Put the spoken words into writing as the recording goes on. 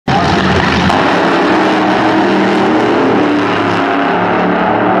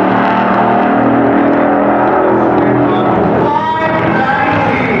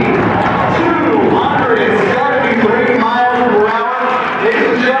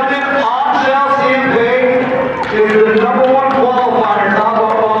Angelle Sampey is the #1 qualifier, top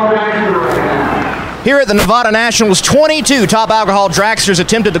alcohol dragster right now. Here at the Nevada Nationals, 22 top alcohol dragsters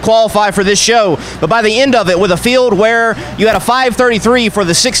attempted to qualify for this show, but by the end of it, with a field where you had a 5:33 for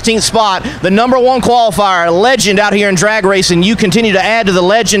the 16th spot, the #1 qualifier, legend out here in drag racing, you continue to add to the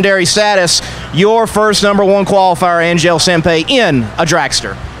legendary status, your first #1 qualifier, Angelle Sampey, in a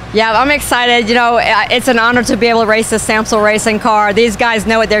dragster. Yeah, I'm excited. You know, it's an honor to be able to race this Samsel racing car. These guys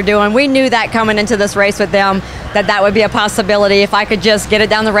know what they're doing. We knew that coming into this race with them, that would be a possibility if I could just get it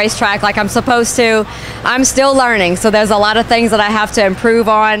down the racetrack like I'm supposed to. I'm still learning, so there's a lot of things that I have to improve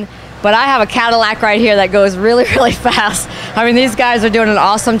on. But I have a Cadillac right here that goes really, really fast. I mean, these guys are doing an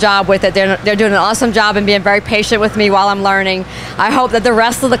awesome job with it. They're doing an awesome job and being very patient with me while I'm learning. I hope that the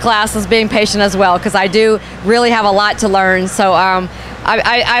rest of the class is being patient as well, because I do really have a lot to learn. So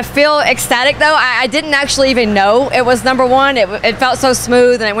I feel ecstatic, though. I didn't actually even know it was #1. It felt so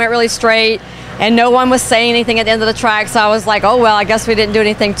smooth, and it went really straight. And no one was saying anything at the end of the track, so I was like, oh, well, I guess we didn't do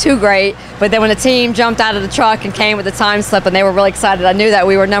anything too great. But then when the team jumped out of the truck and came with the time slip, and they were really excited, I knew that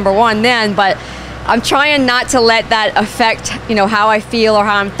we were #1 then. But I'm trying not to let that affect, you know, how I feel or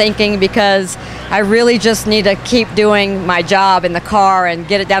how I'm thinking, because I really just need to keep doing my job in the car and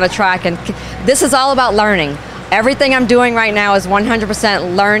get it down the track. And this is all about learning. Everything I'm doing right now is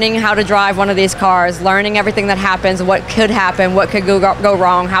 100% learning how to drive one of these cars, learning everything that happens, what could happen, what could go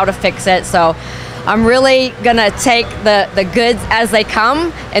wrong, how to fix it. So I'm really gonna take the goods as they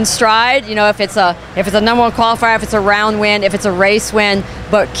come in stride. You know, if it's a #1 qualifier, if it's a round win, if it's a race win,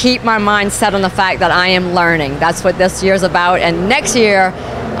 but keep my mind set on the fact that I am learning. That's what this year's about. And next year,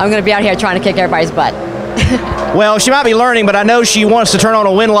 I'm gonna be out here trying to kick everybody's butt. Well, she might be learning, but I know she wants to turn on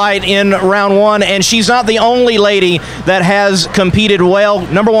a win light in round 1, and she's not the only lady that has competed well.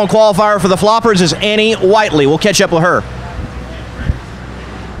 #1 qualifier for the Floppers is Annie Whiteley. We'll catch up with her.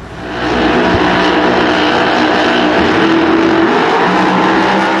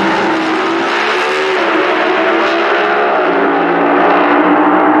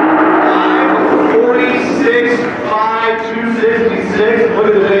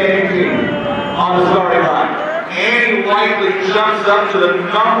 Jumps up to the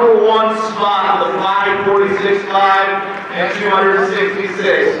 #1 spot with a 5:46.5 and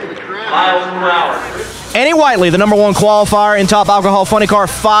 266 miles per hour. Annie Whiteley, the #1 qualifier in top alcohol funny car,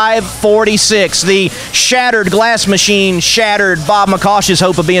 5:46. The shattered glass machine shattered Bob McCosh's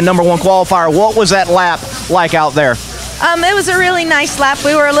hope of being #1 qualifier. What was that lap like out there? It was a really nice lap.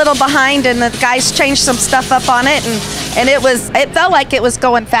 We were a little behind, and the guys changed some stuff up on it, and it felt like it was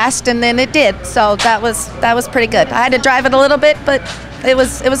going fast, and then it did. So that was pretty good. I had to drive it a little bit, but it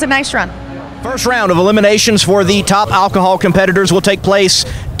was a nice run. First round of eliminations for the top alcohol competitors will take place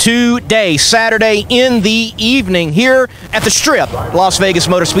today, Saturday in the evening, here at the Strip, Las Vegas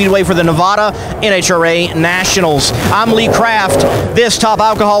Motor Speedway, for the Nevada NHRA Nationals. I'm Lee Kraft. This Top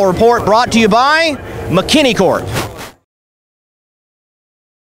Alcohol Report brought to you by McKinney Corp.